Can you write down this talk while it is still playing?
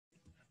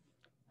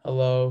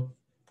Hello,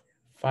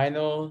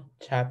 final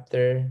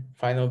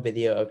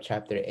video of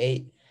chapter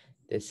 8.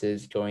 This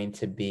is going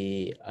to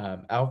be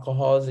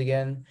alcohols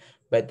again,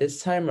 but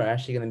this time we're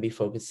actually going to be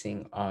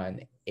focusing on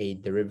a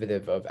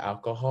derivative of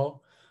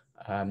alcohol.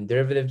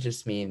 Derivative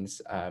just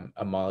means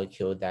a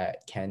molecule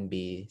that can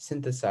be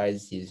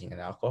synthesized using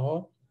an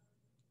alcohol.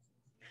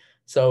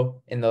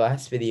 So in the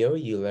last video,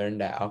 you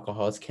learned that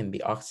alcohols can be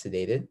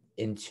oxidated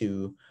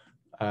into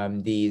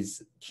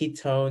these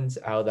ketones,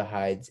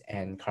 aldehydes,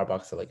 and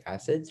carboxylic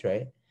acids,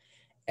 right?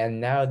 And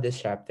now this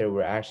chapter,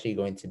 we're actually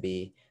going to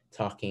be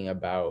talking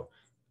about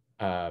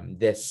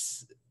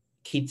this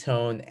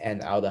ketone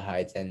and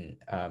aldehydes and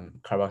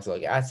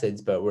carboxylic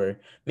acids, but we're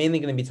mainly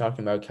going to be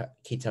talking about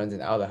ketones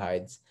and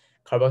aldehydes.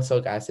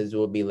 Carboxylic acids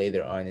will be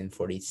later on in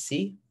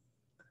 40C.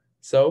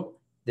 So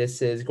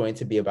this is going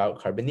to be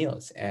about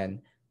carbonyls.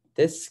 And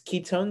this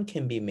ketone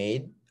can be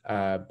made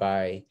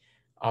by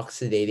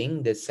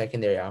oxidating this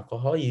secondary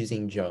alcohol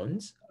using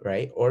Jones,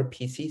 right? Or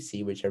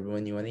PCC, whichever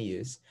one you want to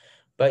use.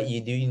 But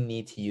you do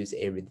need to use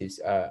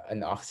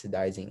an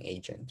oxidizing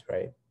agent,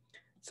 right?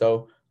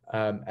 So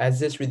as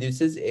this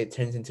reduces, it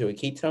turns into a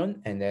ketone,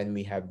 and then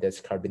we have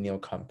this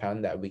carbonyl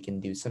compound that we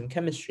can do some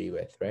chemistry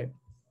with, right?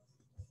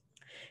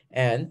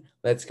 And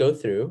let's go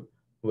through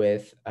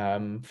with,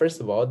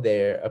 first of all,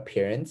 their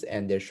appearance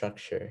and their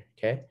structure,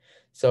 okay?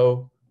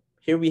 So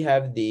here we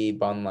have the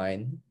bond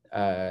line,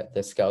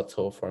 the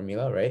skeletal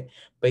formula, right?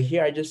 But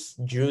here I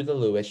just drew the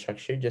Lewis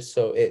structure just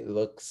so it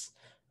looks,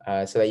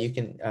 so that you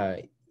can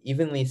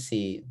evenly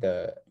see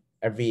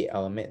every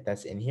element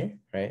that's in here,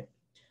 right?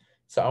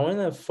 So I want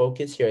to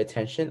focus your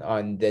attention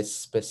on this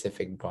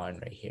specific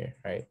bond right here,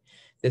 right?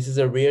 This is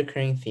a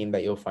reoccurring theme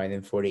that you'll find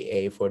in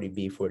 40A,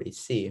 40B,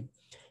 40C,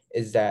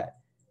 is that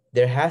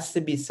there has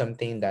to be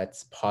something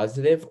that's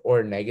positive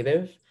or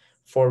negative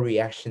for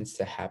reactions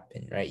to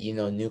happen, right? You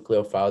know,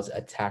 nucleophiles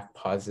attack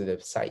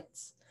positive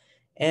sites.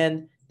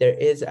 And there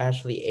is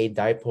actually a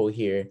dipole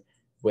here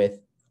with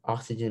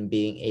oxygen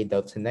being a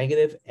delta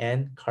negative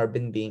and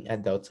carbon being a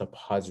delta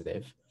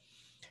positive.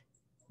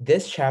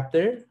 This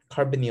chapter,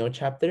 Carbonyl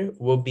chapter,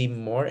 will be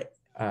more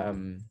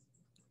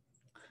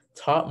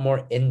taught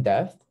more in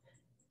depth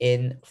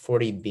in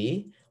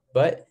 40B,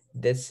 but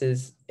this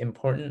is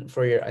important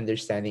for your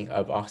understanding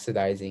of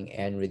oxidizing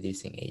and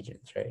reducing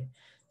agents, right?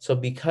 So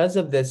because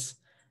of this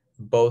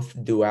both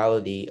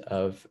duality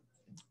of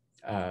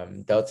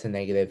delta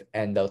negative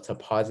and delta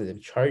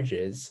positive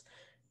charges,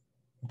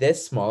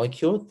 this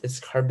molecule, this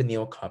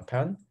carbonyl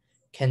compound,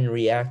 can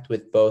react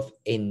with both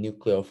a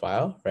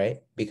nucleophile,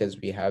 right? Because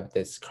we have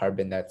this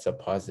carbon that's a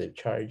positive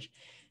charge,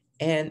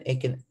 and it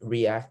can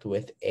react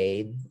with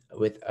an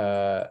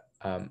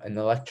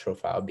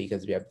electrophile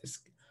because we have this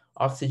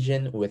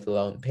oxygen with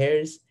lone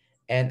pairs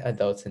and a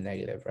delta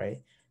negative,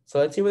 right? So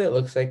let's see what it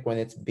looks like when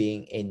it's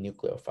being a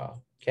nucleophile.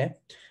 Okay,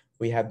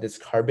 we have this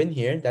carbon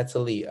here that's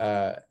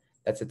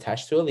that's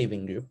attached to a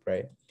leaving group,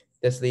 right?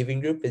 This leaving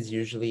group is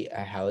usually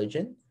a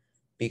halogen.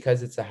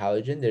 Because it's a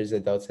halogen, there's a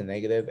delta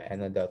negative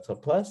and a delta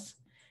plus.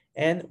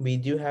 And we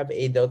do have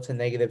a delta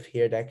negative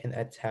here that can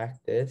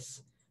attack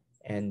this,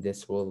 and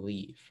this will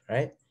leave,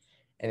 right?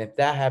 And if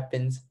that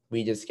happens,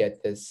 we just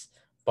get this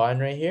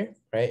bond right here,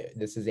 right?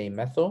 This is a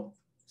methyl,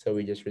 so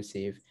we just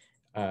receive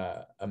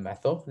a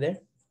methyl there.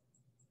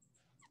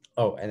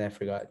 Oh, and I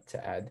forgot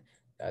to add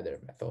the other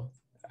methyl.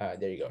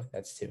 There you go,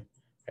 that's two,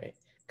 right?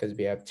 Because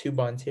we have two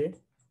bonds here,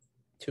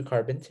 two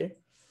carbons here.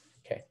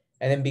 Okay,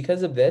 and then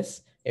because of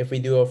this, if we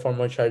do a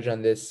formal charge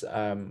on this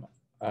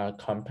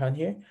compound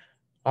here,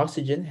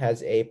 oxygen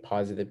has a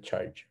positive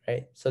charge,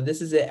 right? So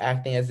this is it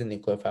acting as a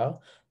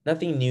nucleophile.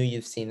 Nothing new,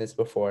 you've seen this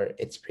before.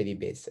 It's pretty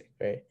basic,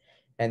 right?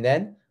 And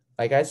then,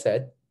 like I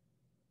said,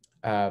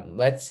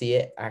 let's see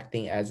it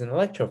acting as an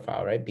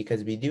electrophile, right?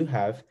 Because we do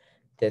have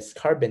this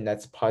carbon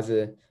that's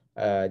positive,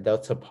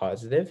 delta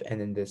positive, and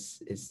then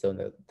this is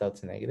still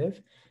delta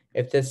negative.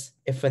 If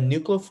a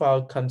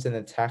nucleophile comes and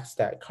attacks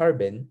that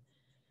carbon,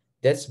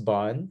 this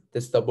bond,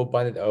 this double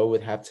bonded O,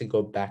 would have to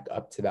go back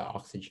up to the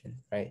oxygen,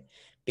 right?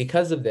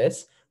 Because of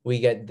this, we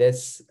get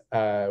this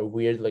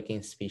weird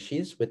looking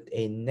species with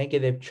a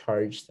negative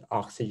charged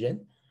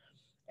oxygen.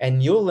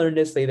 And you'll learn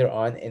this later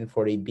on in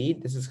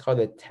 40B. This is called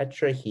a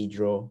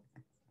tetrahedral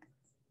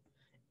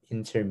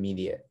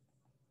intermediate,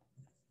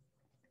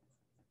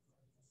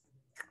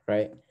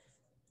 right?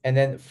 And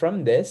then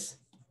from this,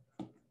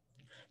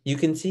 you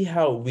can see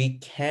how we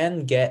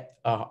can get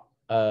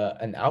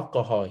an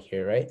alcohol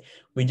here, right?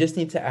 We just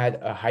need to add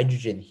a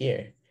hydrogen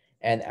here.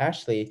 And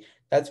actually,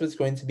 that's what's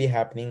going to be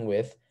happening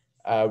with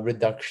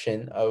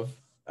reduction of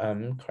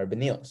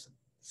carbonyls.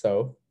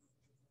 So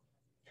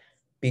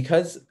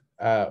because,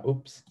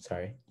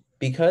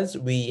 because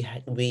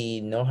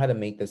we know how to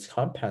make this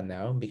compound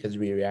now, because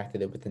we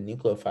reacted it with a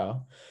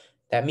nucleophile,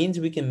 that means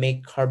we can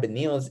make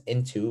carbonyls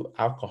into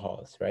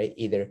alcohols, right?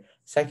 Either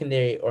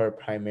secondary or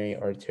primary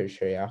or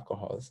tertiary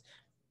alcohols.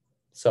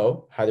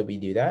 So how do we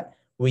do that?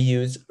 We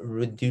use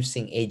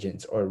reducing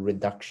agents or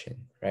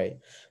reduction, right?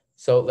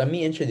 So let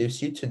me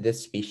introduce you to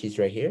this species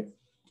right here.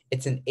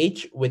 It's an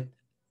H with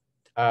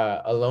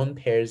lone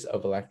pairs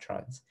of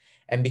electrons.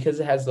 And because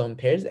it has lone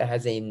pairs, it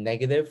has a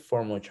negative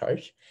formal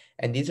charge.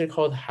 And these are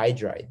called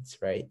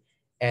hydrides, right?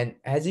 And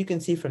as you can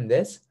see from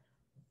this,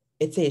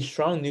 it's a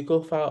strong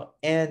nucleophile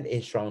and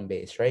a strong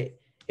base, right?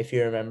 If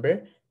you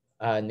remember,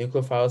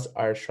 nucleophiles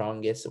are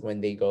strongest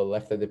when they go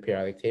left of the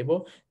periodic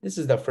table. This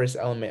is the first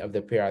element of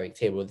the periodic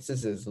table. This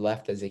is as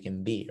left as it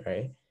can be,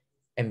 right?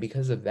 And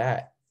because of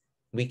that,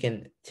 we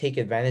can take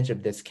advantage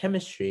of this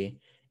chemistry.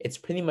 It's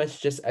pretty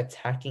much just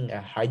attacking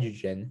a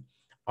hydrogen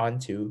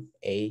onto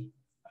an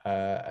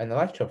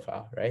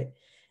electrophile, right?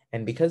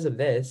 And because of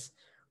this,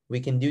 we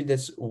can do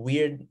this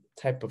weird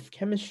type of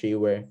chemistry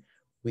where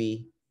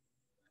we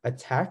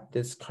attack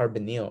this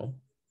carbonyl,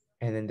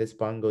 and then this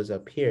bond goes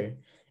up here,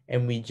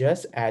 and we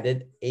just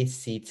added a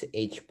C to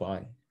H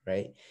bond,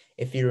 right?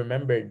 If you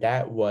remember,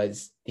 that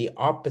was the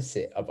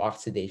opposite of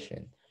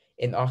oxidation.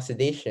 In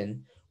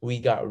oxidation, we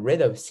got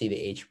rid of C to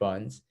H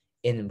bonds.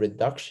 In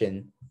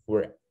reduction,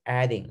 we're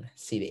adding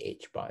C to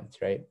H bonds,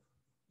 right?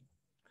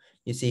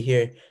 You see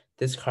here,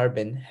 this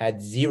carbon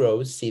had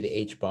 0 C to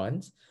H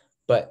bonds,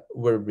 but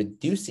we're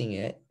reducing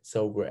it,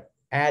 so we're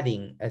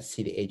adding a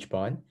C to H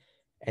bond.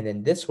 And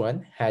then this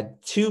one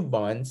had 2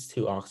 bonds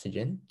to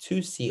oxygen,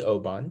 2 CO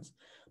bonds,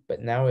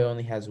 but now it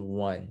only has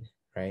 1,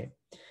 right?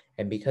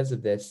 And because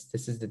of this,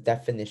 this is the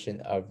definition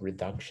of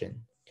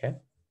reduction, okay?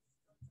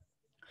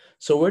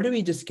 So where do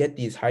we just get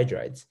these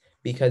hydrides?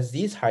 Because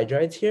these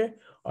hydrides here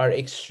are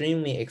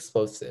extremely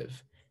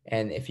explosive.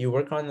 And if you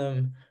work on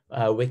them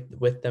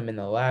with them in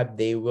the lab,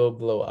 they will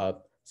blow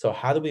up. So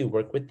how do we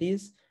work with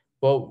these?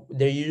 Well,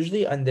 they're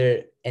usually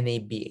under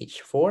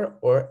NaBH4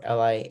 or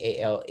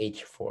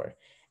LiAlH4.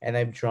 And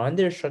I've drawn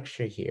their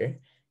structure here.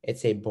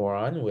 It's a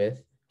boron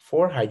with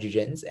 4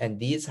 hydrogens, and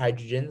these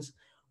hydrogens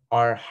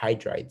are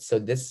hydrides. So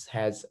this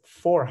has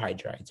 4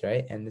 hydrides,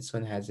 right? And this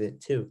one has it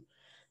too.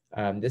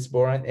 This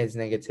boron is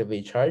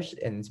negatively charged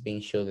and it's being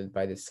shielded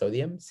by the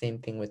sodium. Same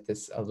thing with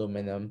this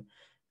aluminum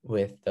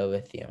with the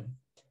lithium.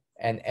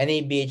 And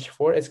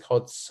NaBH4 is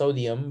called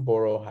sodium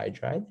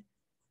borohydride,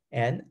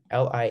 and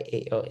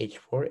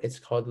LiAlH4 is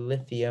called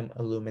lithium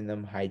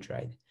aluminum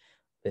hydride.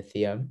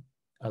 Lithium,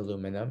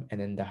 aluminum, and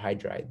then the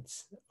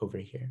hydrides over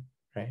here,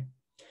 right?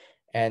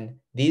 And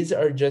these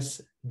are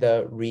just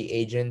the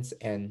reagents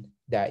and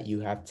that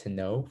you have to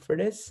know for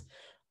this,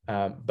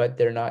 but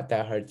they're not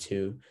that hard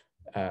to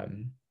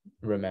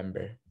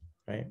remember,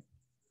 right?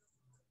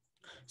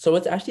 So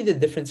what's actually the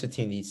difference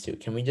between these two?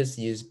 Can we just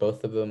use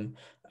both of them?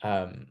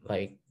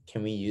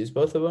 Can we use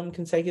both of them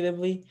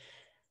consecutively?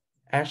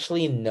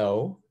 Actually,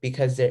 no,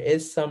 because there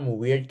is some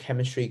weird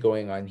chemistry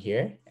going on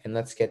here, and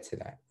let's get to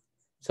that.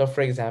 So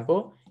for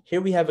example, here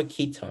we have a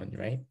ketone,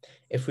 right?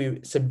 If we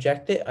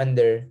subject it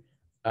under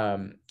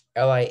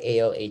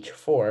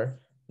LiAlH4,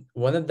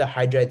 one of the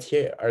hydrides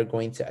here are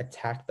going to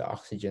attack the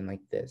oxygen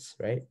like this,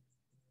 right?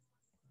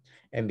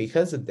 And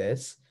because of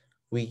this,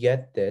 we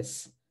get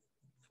this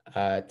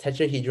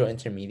tetrahedral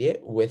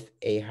intermediate with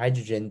a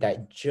hydrogen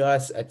that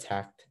just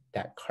attacked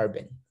that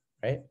carbon,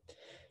 right?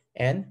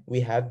 And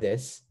we have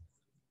this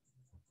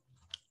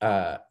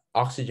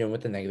oxygen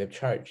with a negative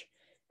charge.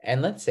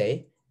 And let's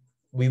say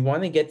we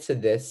want to get to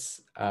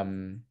this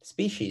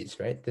species,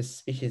 right? This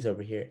species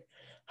over here.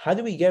 How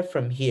do we get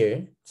from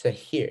here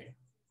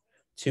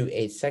to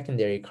a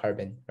secondary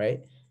carbon,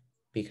 right?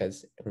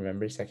 Because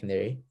remember,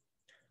 secondary.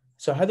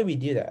 So how do we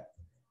do that?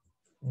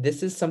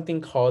 This is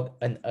something called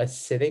an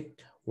acidic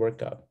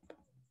workup.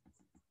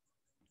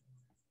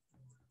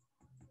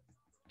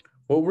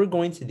 What we're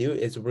going to do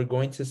is we're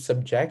going to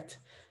subject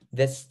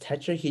this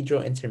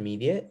tetrahedral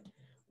intermediate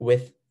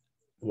with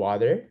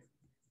water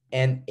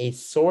and a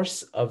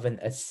source of an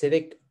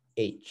acidic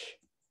H,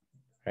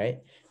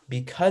 right?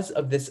 Because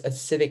of this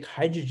acidic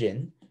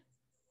hydrogen,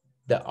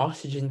 the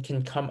oxygen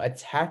can come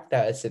attack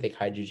that acidic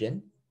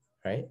hydrogen,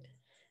 right?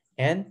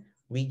 And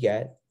we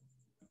get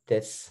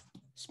this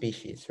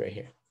species right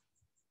here.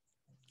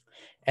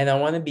 And I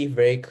want to be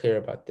very clear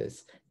about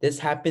this. This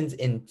happens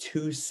in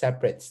 2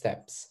 separate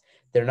steps.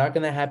 They're not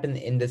going to happen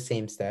in the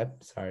same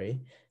step.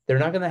 Sorry. They're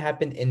not going to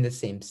happen in the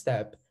same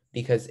step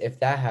because if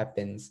that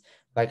happens,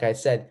 like I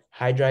said,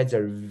 hydrides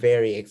are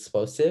very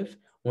explosive.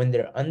 When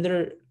they're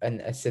under an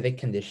acidic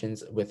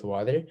conditions with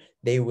water,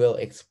 they will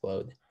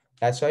explode.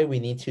 That's why we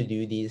need to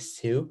do these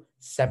 2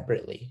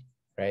 separately,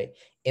 right?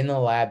 In the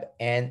lab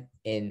and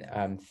in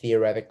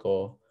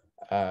theoretical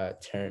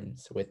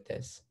terms with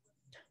this.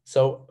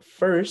 So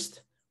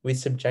first, we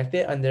subject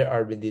it under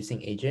our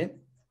reducing agent,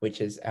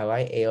 which is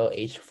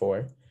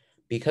LiAlH4.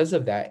 Because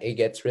of that, it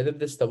gets rid of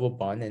this double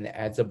bond and it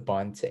adds a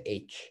bond to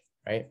H,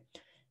 right?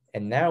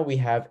 And now we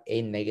have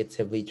a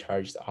negatively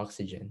charged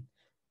oxygen.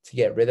 To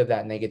get rid of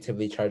that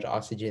negatively charged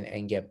oxygen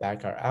and get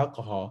back our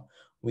alcohol,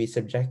 we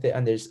subject it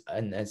under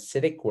an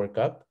acidic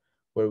workup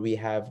where we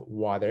have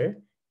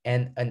water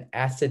and an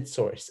acid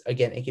source.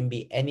 Again, it can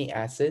be any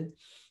acid.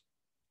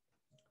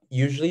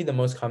 Usually the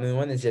most common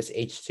one is just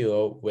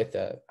H2O with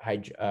a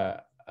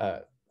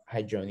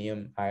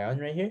hydronium ion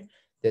right here,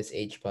 this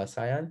H plus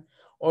ion,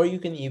 or you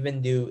can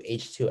even do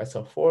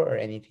H2SO4 or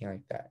anything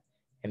like that.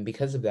 And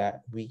because of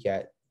that, we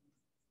get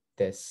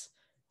this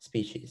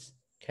species,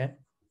 okay?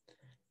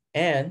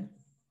 And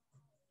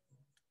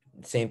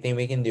same thing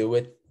we can do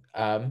with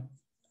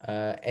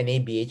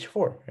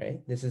NaBH4,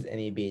 right? This is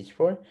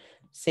NaBH4,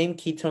 same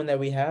ketone that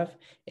we have.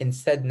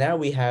 Instead, now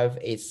we have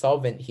a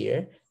solvent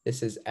here.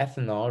 This is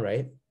ethanol,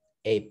 right?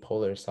 A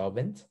polar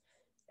solvent.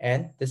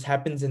 And this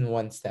happens in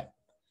one step.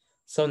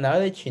 So now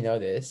that you know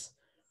this,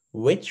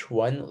 which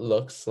one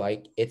looks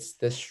like it's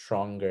the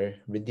stronger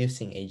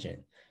reducing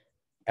agent?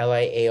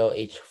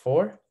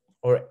 LiAlH4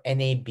 or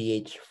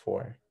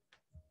NaBH4?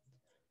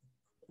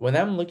 When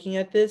I'm looking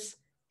at this,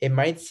 it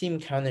might seem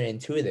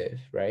counterintuitive,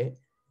 right?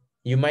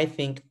 You might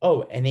think,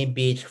 oh,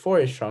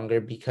 NaBH4 is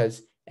stronger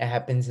because it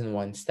happens in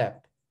one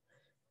step.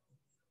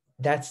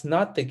 That's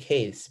not the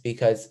case,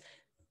 because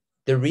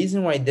the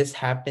reason why this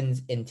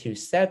happens in two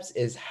steps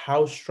is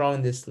how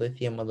strong this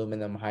lithium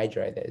aluminum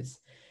hydride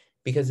is.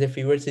 Because if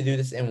we were to do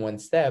this in one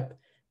step,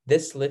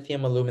 this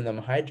lithium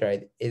aluminum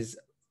hydride is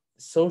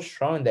so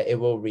strong that it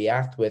will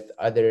react with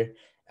other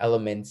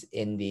elements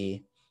in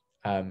the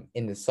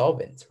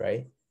solvent,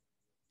 right?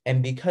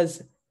 And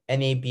because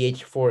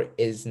NaBH4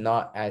 is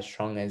not as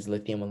strong as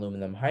lithium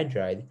aluminum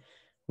hydride,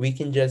 we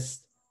can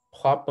just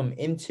plop them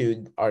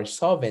into our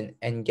solvent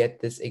and get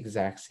this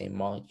exact same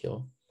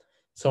molecule.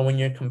 So when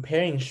you're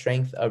comparing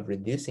strength of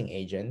reducing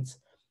agents,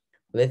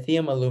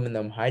 lithium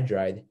aluminum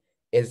hydride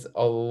is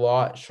a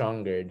lot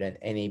stronger than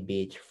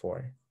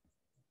NaBH4,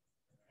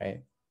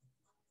 right?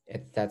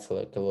 That's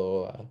like a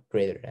little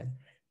greater than.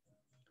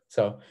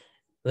 So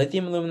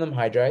lithium aluminum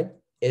hydride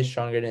is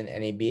stronger than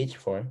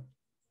NaBH4.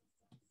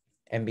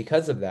 And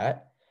because of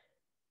that,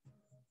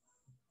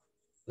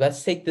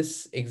 let's take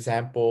this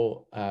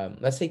example.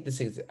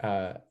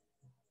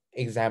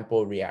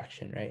 Example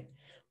reaction, right?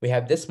 We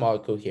have this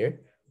molecule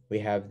here. We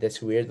have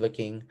this weird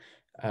looking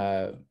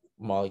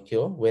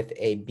molecule with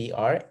a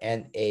Br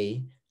and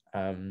a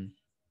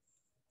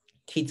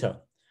ketone.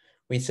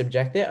 We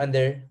subject it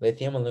under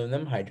lithium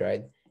aluminum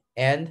hydride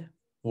and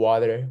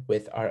water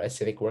with our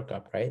acidic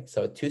workup, right?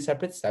 So two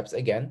separate steps.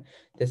 Again,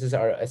 this is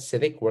our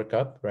acidic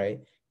workup, right?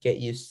 Get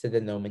used to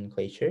the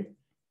nomenclature.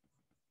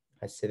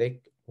 Acidic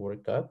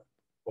workup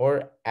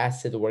or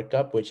acid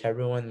workup,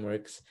 whichever one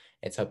works,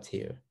 it's up to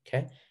you,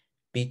 okay?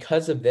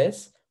 Because of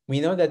this, we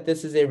know that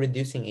this is a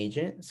reducing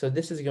agent, so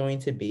this is going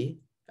to be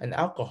an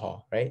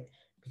alcohol, right?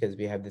 Because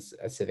we have this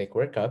acidic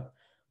workup.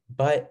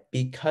 But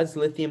because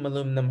lithium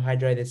aluminum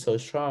hydride is so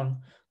strong,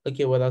 look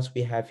at what else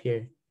we have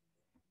here.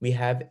 We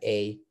have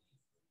a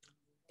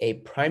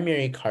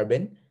primary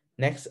carbon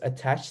next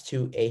attached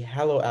to a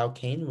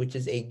haloalkane, which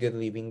is a good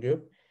leaving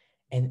group,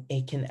 and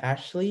it can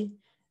actually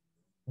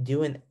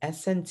do an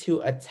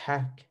SN2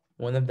 attack.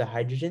 One of the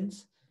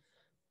hydrogens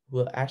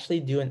will actually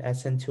do an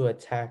SN2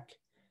 attack,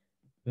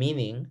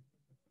 meaning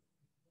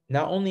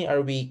not only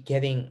are we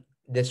getting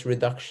this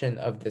reduction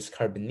of this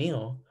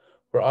carbonyl,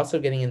 we're also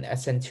getting an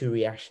SN2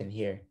 reaction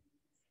here,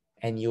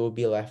 and you will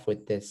be left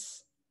with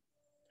this,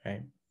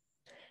 right?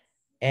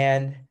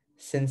 And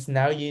since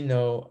now you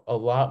know a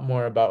lot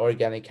more about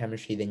organic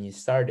chemistry than you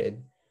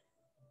started,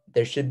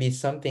 there should be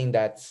something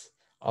that's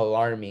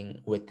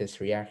alarming with this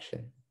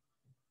reaction.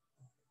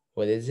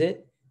 What is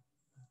it?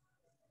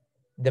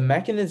 The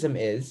mechanism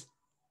is,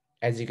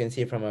 as you can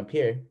see from up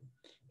here,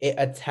 it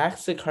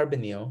attacks the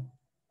carbonyl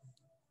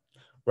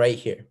right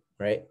here,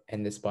 right?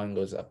 And this bond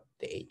goes up,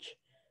 the H.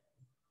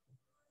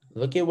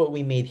 Look at what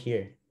we made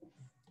here.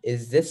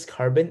 Is this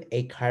carbon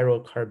a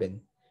chiral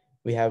carbon?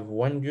 We have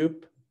one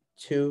group,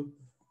 2,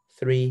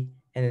 3,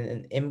 and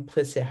an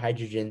implicit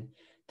hydrogen.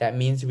 That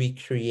means we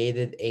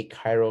created a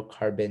chiral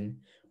carbon,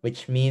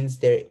 which means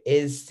there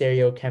is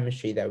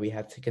stereochemistry that we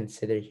have to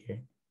consider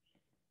here.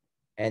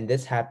 And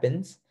this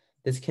happens.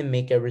 This can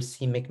make a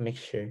racemic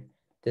mixture.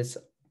 This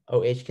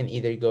OH can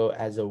either go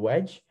as a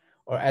wedge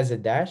or as a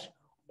dash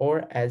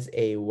or as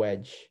a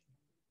wedge.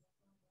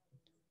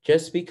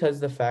 Just because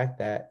the fact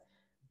that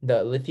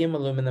the lithium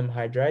aluminum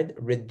hydride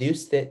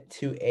reduced it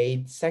to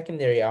a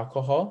secondary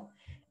alcohol,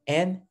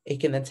 and it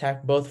can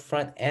attack both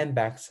front and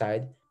back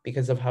side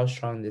because of how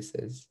strong this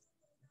is.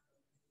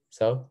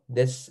 So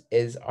this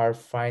is our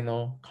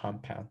final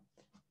compound,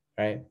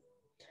 right?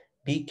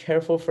 Be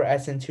careful for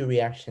SN2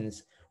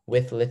 reactions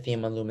with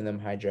lithium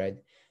aluminum hydride.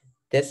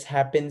 This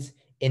happens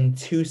in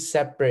two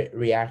separate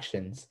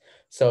reactions.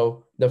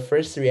 So the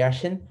first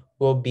reaction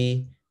will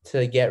be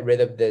to get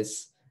rid of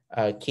this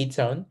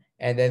ketone.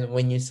 And then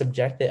when you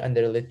subject it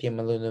under lithium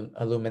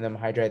aluminum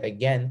hydride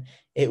again,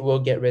 it will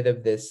get rid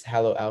of this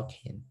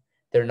haloalkane.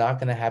 They're not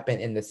going to happen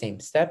in the same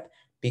step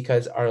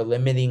because our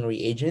limiting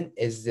reagent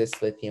is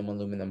this lithium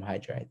aluminum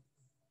hydride,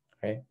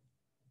 right?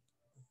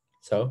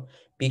 So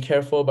be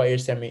careful about your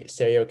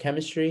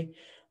stereochemistry.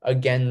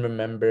 Again,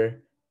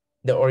 remember,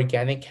 the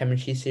organic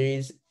chemistry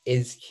series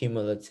is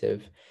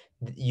cumulative.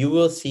 You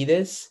will see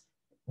this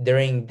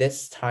during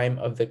this time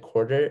of the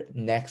quarter,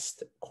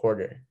 next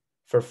quarter.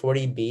 For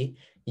 40B,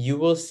 you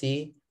will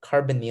see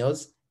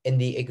carbonyls in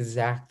the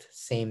exact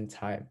same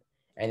time.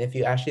 And if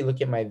you actually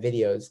look at my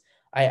videos,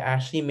 I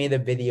actually made a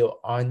video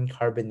on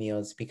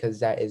carbonyls because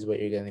that is what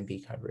you're going to be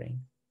covering,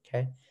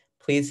 okay?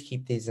 Please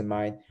keep these in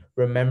mind.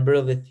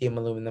 Remember lithium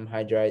aluminum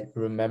hydride.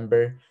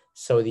 Remember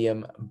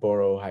sodium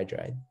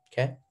borohydride.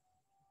 Okay.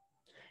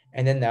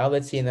 And then now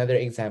let's see another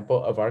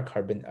example of our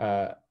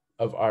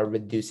of our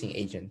reducing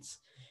agents.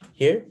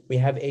 Here we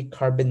have a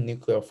carbon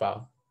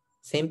nucleophile.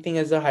 Same thing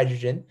as a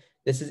hydrogen.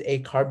 This is a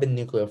carbon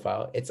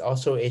nucleophile. It's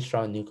also a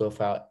strong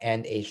nucleophile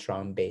and a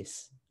strong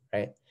base,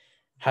 right?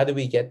 How do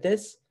we get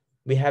this?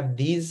 We have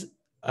these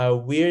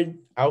weird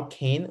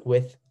alkane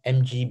with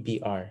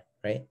MgBr,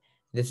 right?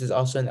 This is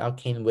also an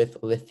alkane with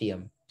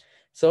lithium.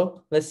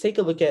 So let's take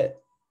a look at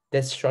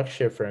this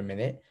structure for a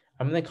minute.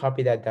 I'm going to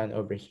copy that down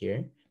over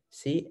here.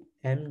 See,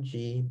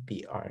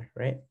 MgBr,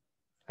 right?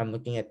 I'm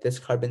looking at this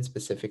carbon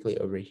specifically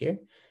over here.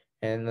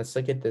 And let's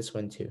look at this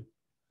one too.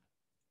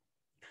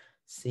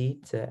 C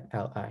to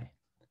Li.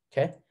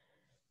 Okay.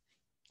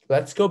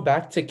 Let's go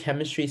back to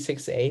chemistry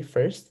 6A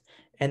first,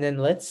 and then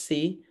let's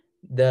see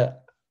the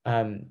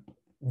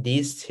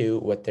these two,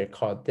 what they're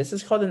called. This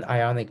is called an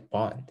ionic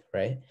bond,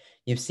 right?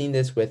 You've seen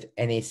this with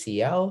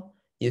NaCl.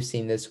 You've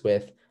seen this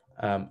with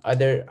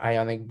other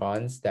ionic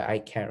bonds that I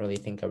can't really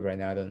think of right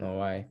now. I don't know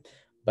why,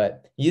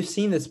 but you've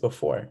seen this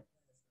before.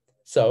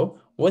 So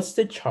what's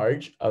the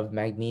charge of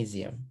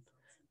magnesium?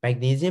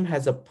 Magnesium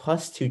has a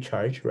 +2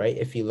 charge, right?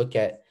 If you look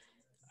at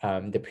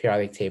the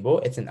periodic table,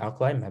 it's an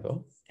alkali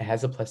metal. It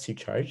has a +2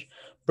 charge.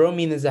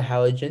 Bromine is a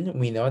halogen.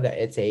 We know that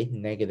it's a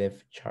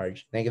negative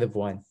charge,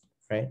 -1,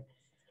 right?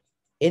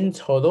 In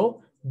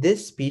total,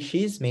 this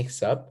species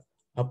makes up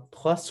a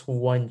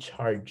 +1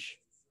 charge,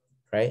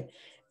 right?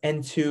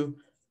 And to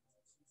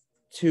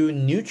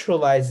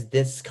neutralize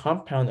this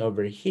compound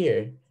over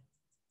here,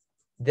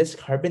 this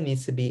carbon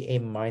needs to be a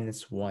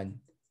 -1.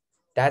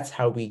 That's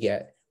how we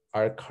get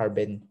our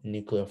carbon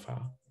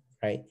nucleophile,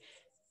 right?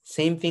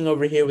 Same thing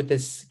over here with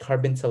this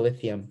carbon to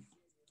lithium.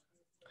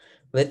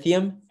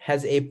 Lithium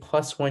has a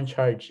 +1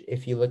 charge.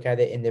 If you look at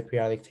it in the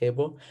periodic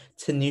table,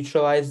 to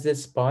neutralize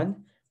this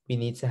bond, we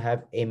need to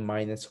have a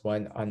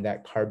 -1 on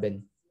that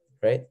carbon,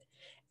 right?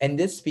 And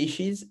this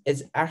species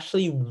is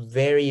actually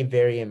very,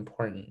 very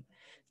important.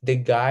 The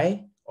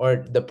guy or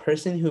the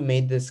person who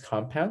made this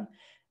compound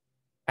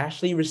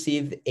actually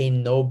received a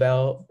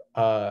Nobel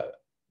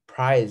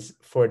Prize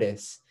for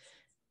this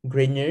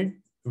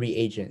Grignard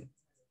reagent.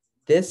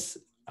 This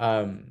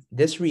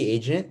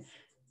reagent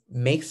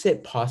makes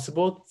it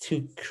possible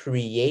to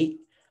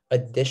create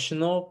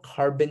additional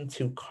carbon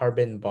to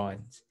carbon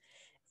bonds.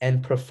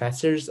 And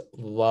professors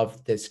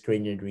love this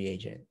Grignard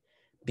reagent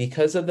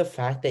because of the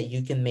fact that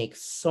you can make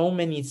so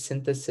many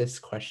synthesis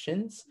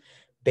questions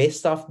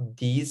based off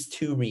these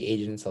two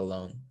reagents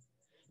alone.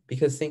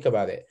 Because think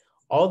about it,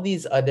 all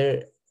these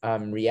other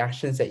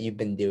reactions that you've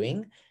been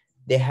doing,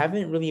 they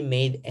haven't really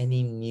made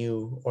any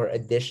new or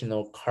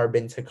additional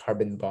carbon to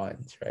carbon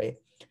bonds, right?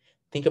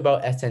 Think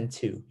about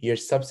SN2. You're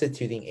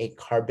substituting a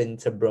carbon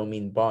to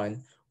bromine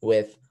bond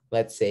with,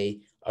 let's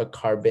say, a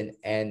carbon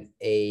and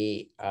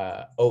a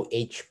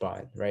OH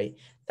bond, right?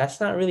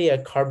 That's not really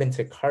a carbon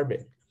to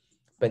carbon.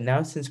 But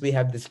now since we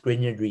have this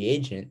Grignard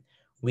reagent,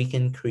 we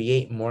can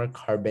create more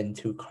carbon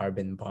to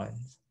carbon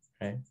bonds,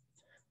 right?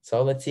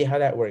 So let's see how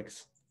that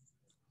works.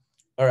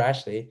 Or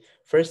actually,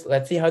 first,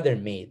 let's see how they're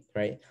made,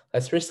 right?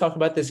 Let's first talk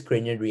about this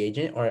Grignard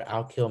reagent or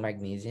alkyl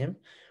magnesium.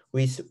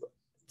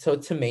 So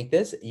to make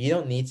this, you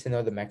don't need to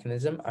know the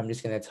mechanism. I'm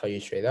just going to tell you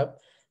straight up.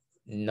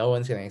 No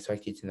one's going to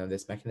expect you to know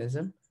this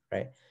mechanism,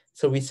 right?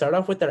 So we start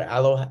off with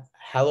our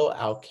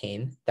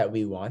haloalkane that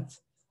we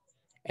want.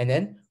 And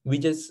then we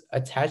just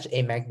attach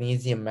a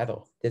magnesium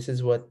metal. This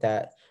is what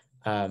that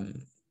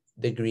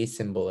degree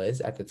symbol is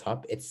at the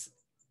top. It's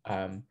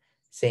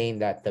saying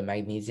that the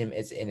magnesium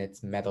is in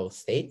its metal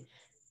state.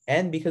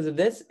 And because of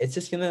this, it's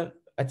just going to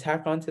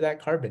attack onto that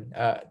carbon,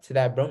 to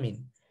that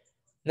bromine.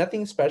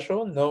 Nothing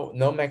special,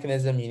 no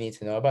mechanism you need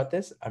to know about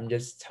this. I'm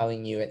just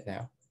telling you it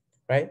now,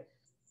 right?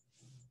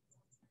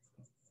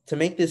 To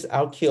make this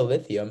alkyl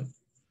lithium,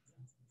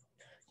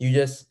 you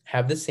just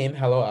have the same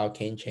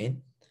haloalkane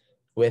chain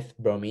with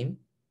bromine,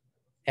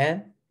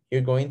 and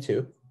you're going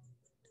to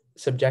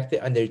subject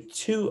it under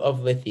 2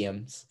 of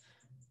lithiums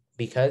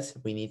because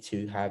we need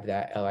to have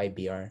that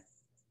LiBr.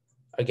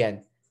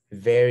 Again,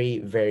 very,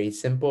 very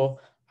simple.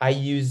 I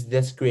use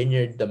this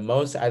Grignard the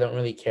most. I don't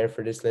really care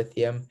for this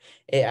lithium.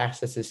 It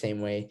acts as the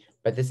same way,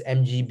 but this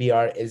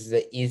MgBr is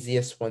the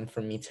easiest one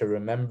for me to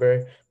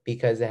remember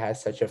because it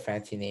has such a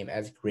fancy name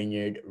as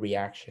Grignard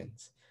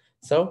reactions.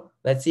 So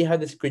let's see how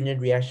this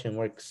Grignard reaction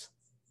works.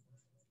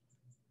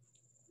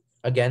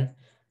 Again,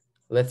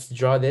 let's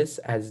draw this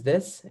as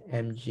this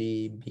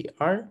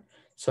MgBr.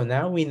 So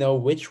now we know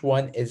which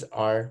one is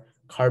our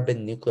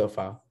carbon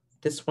nucleophile.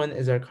 This one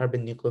is our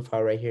carbon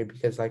nucleophile right here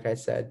because, like I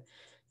said,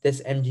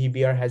 this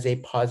MgBr has a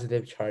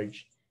positive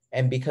charge.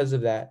 And because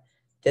of that,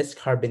 this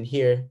carbon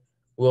here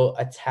will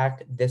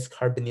attack this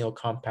carbonyl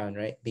compound,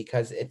 right?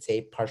 Because it's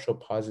a partial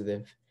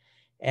positive.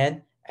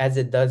 And as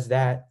it does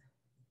that,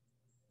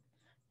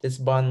 this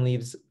bond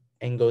leaves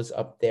and goes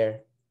up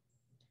there.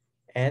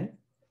 And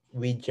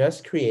we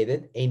just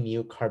created a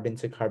new carbon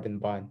to carbon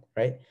bond,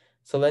 right?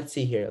 So let's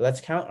see here.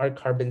 Let's count our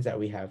carbons that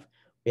we have.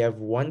 We have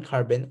 1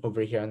 carbon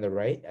over here on the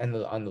right and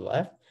on the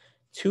left.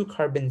 2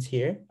 carbons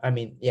here. I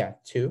mean, yeah,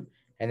 2,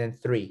 and then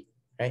 3,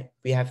 right?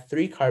 We have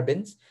 3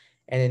 carbons,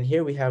 and then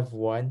here we have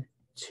 1,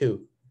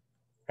 2,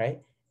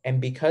 right? And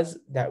because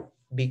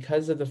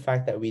of the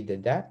fact that we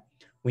did that,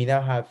 we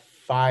now have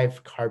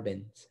 5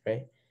 carbons,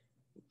 right?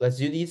 Let's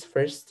do these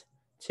first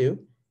 2,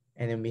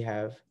 and then we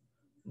have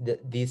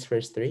these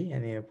first 3,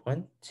 and then we have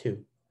 1,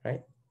 2,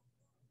 right?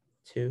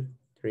 2,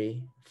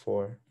 3,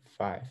 4,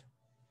 5.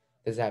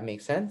 Does that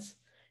make sense?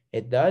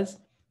 It does.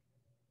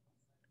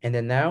 And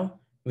then now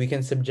we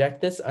can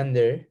subject this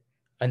under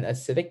an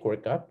acidic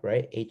workup,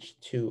 right?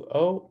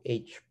 H2O,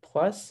 H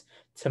plus,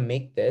 to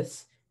make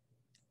this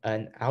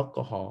an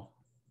alcohol.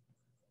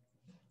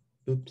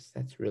 Oops,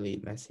 that's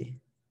really messy.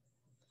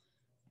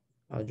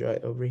 I'll draw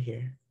it over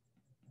here.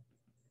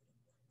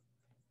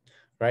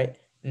 Right?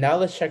 Now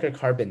let's check our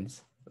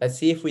carbons. Let's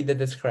see if we did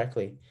this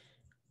correctly.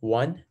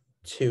 1,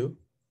 2,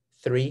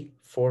 3,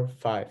 4,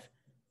 5.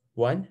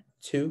 1,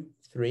 2,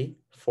 3,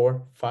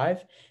 4,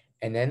 5.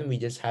 And then we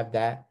just have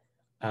that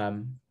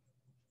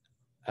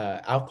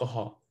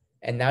alcohol.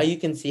 And now you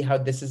can see how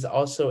this is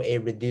also a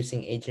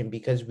reducing agent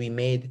because we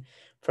made,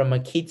 from a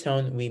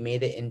ketone, we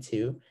made it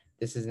into,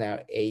 this is now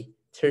a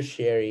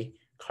tertiary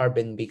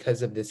carbon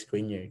because of this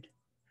Grignard,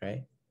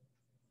 right?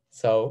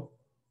 So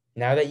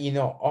now that you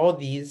know all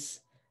these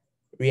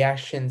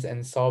reactions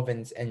and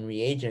solvents and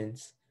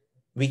reagents,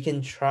 we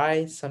can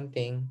try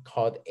something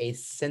called a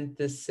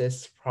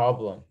synthesis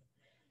problem.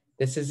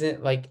 This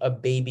isn't like a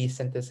baby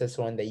synthesis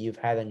one that you've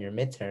had on your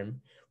midterm,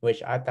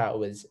 which I thought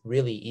was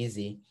really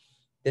easy.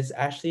 This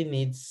actually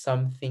needs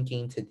some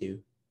thinking to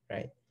do,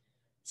 right?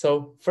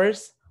 So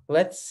first,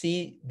 let's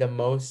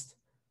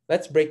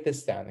break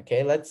this down,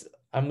 okay?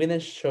 I'm gonna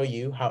show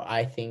you how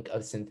I think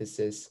of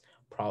synthesis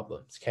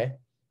problems, okay?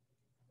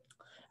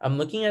 I'm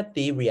looking at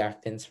the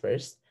reactants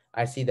first.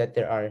 I see that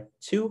there are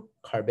 2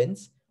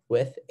 carbons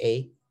with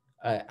a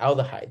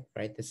aldehyde,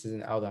 right? This is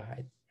an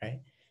aldehyde,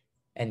 right?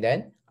 And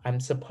then I'm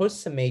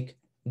supposed to make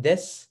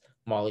this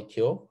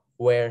molecule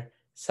where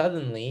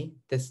suddenly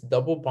this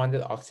double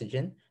bonded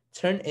oxygen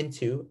turn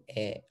into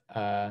an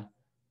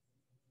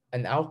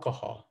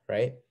alcohol,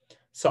 right?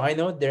 So I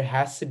know there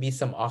has to be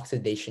some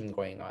oxidation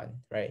going on,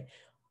 right?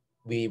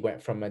 We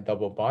went from a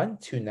double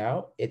bond to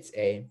now it's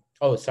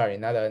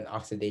not an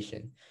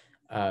oxidation.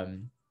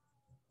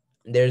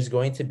 There's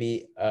going to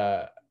be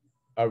a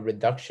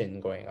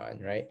reduction going on,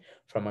 right?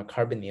 From a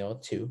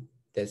carbonyl to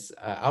this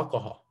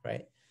alcohol,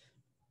 right?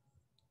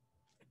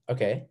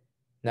 Okay,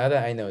 now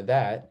that I know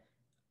that,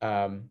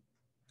 I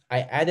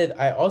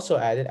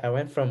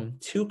went from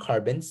 2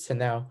 carbons to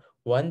now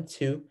 1,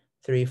 2,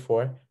 3,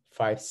 4,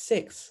 5,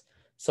 6.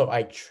 So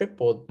I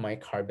tripled my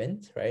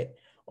carbons, right?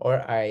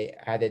 Or I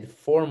added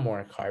 4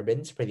 more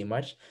carbons pretty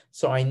much.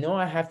 So I know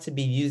I have to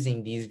be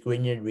using these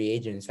Grignard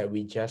reagents that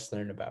we just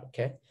learned about,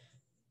 okay?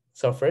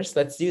 So first,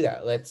 let's do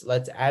that.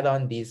 Let's add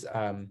on these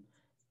the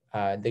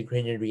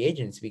Grignard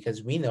reagents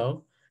because we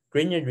know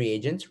Grignard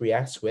reagents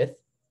reacts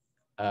with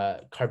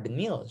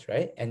carbonyls,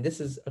 right? And this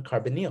is a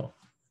carbonyl,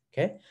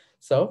 okay?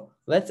 So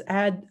let's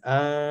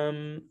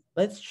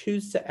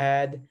choose to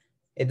add,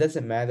 it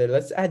doesn't matter.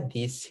 Let's add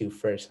these 2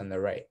 first on the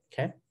right,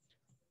 okay?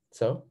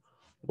 So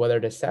what are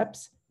the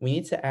steps? We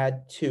need to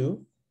add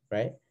 2,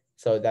 right?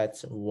 So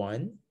that's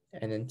 1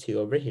 and then 2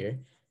 over here.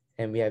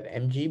 And we have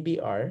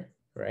MgBr,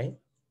 right?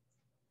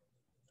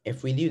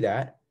 If we do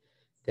that,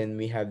 then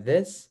we have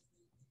this.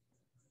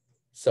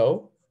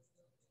 So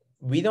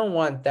we don't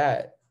want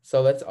that.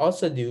 So let's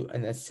also do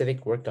an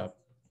acidic workup.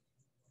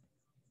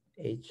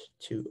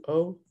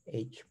 H2O,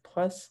 H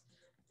plus,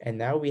 and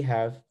now we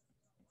have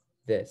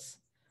this.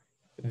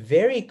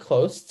 Very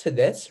close to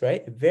this,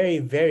 right? Very,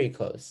 very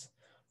close.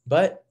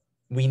 But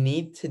we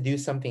need to do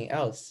something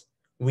else.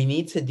 We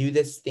need to do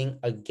this thing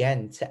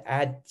again to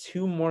add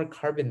 2 more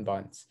carbon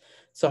bonds.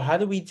 So how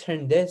do we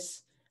turn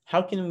this?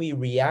 How can we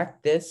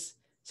react this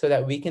so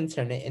that we can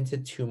turn it into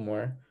 2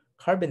 more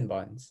carbon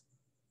bonds?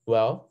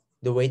 Well,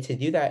 the way to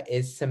do that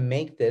is to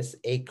make this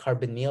a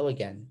carbonyl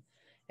again.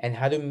 And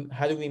how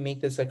do we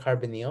make this a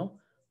carbonyl?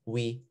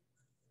 We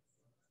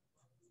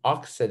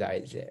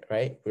oxidize it,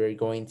 right? We're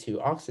going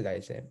to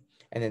oxidize it.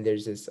 And then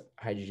there's this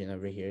hydrogen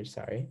over here,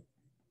 sorry.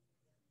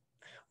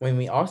 When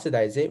we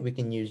oxidize it, we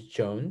can use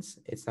Jones.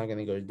 It's not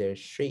gonna go there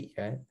straight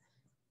yet,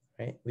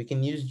 right? We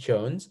can use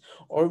Jones,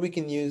 or we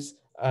can use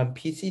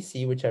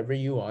PCC, whichever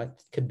you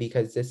want,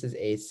 because this is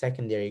a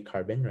secondary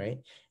carbon,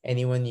 right?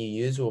 Anyone you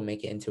use will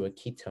make it into a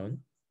ketone.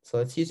 So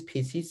let's use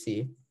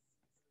PCC.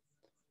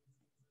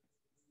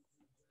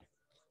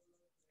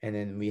 And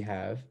then we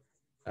have,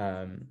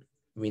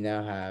 we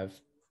now have,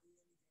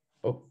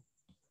 oh,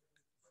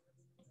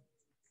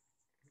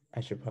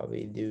 I should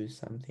probably do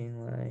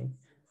something like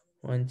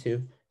 1,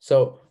 2.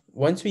 So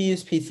once we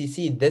use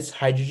PCC, this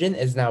hydrogen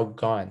is now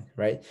gone,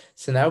 right?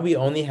 So now we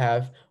only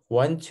have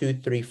 1, 2,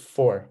 3,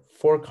 4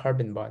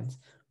 carbon bonds.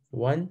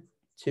 1,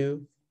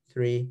 2,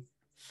 3,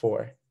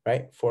 4,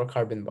 right? 4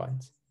 carbon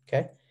bonds,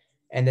 okay?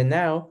 And then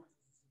now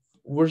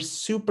we're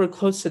super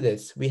close to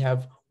this. We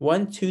have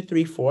 1, 2,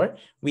 3, 4.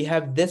 We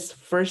have this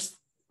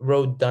first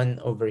row done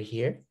over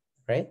here,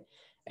 right?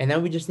 And now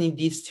we just need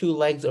these two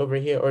legs over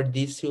here, or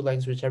these two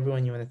legs, whichever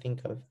one you want to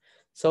think of.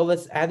 So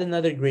let's add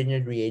another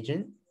Grignard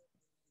reagent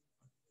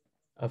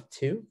of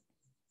 2,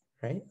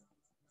 right?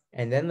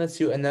 And then let's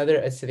do another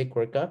acidic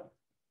workup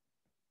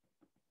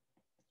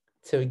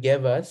to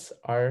give us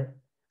our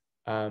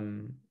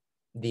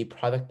the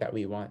product that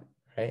we want,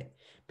 right?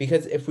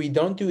 Because if we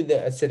don't do the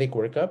acidic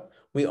workup,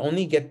 we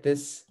only get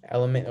this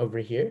element over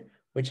here,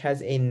 which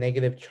has a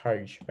negative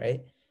charge,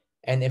 right?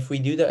 And if we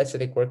do the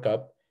acidic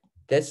workup,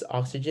 this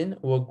oxygen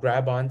will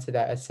grab onto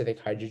that acidic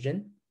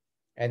hydrogen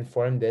and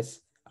form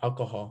this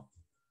alcohol,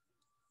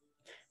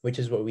 which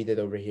is what we did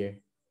over here.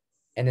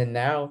 And then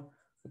now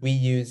we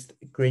used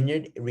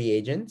Grignard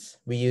reagents,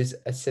 we use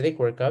acidic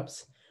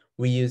workups,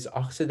 we use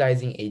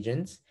oxidizing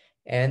agents,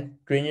 and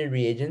Grignard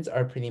reagents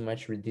are pretty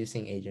much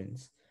reducing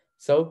agents.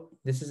 So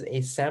this is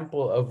a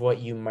sample of what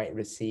you might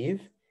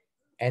receive.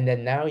 And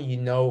then now you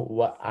know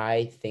what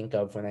I think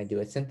of when I do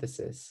a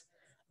synthesis.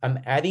 I'm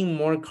adding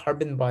more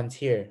carbon bonds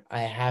here.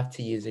 I have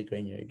to use a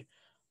Grignard.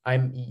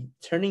 I'm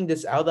turning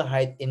this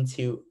aldehyde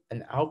into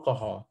an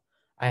alcohol.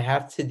 I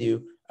have to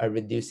do a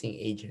reducing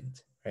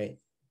agent, right?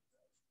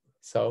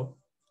 So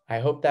I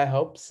hope that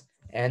helps,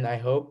 and I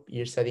hope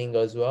your studying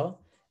goes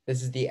well.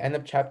 This is the end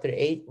of chapter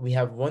 8. We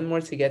have one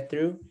more to get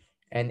through,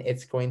 and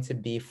it's going to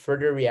be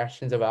further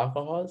reactions of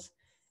alcohols.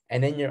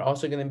 And then you're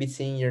also going to be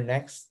seeing your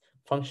next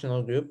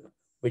functional group,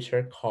 which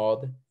are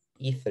called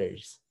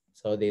ethers.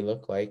 So they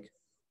look like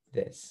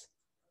this,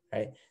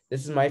 right?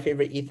 This is my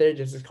favorite ether.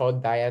 This is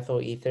called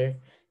diethyl ether.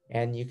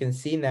 And you can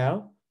see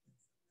now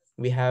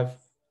we have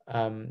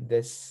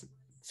this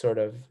sort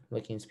of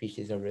looking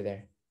species over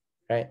there,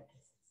 right?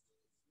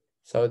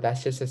 So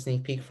that's just a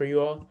sneak peek for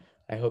you all.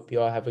 I hope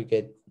you all have a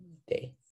good day.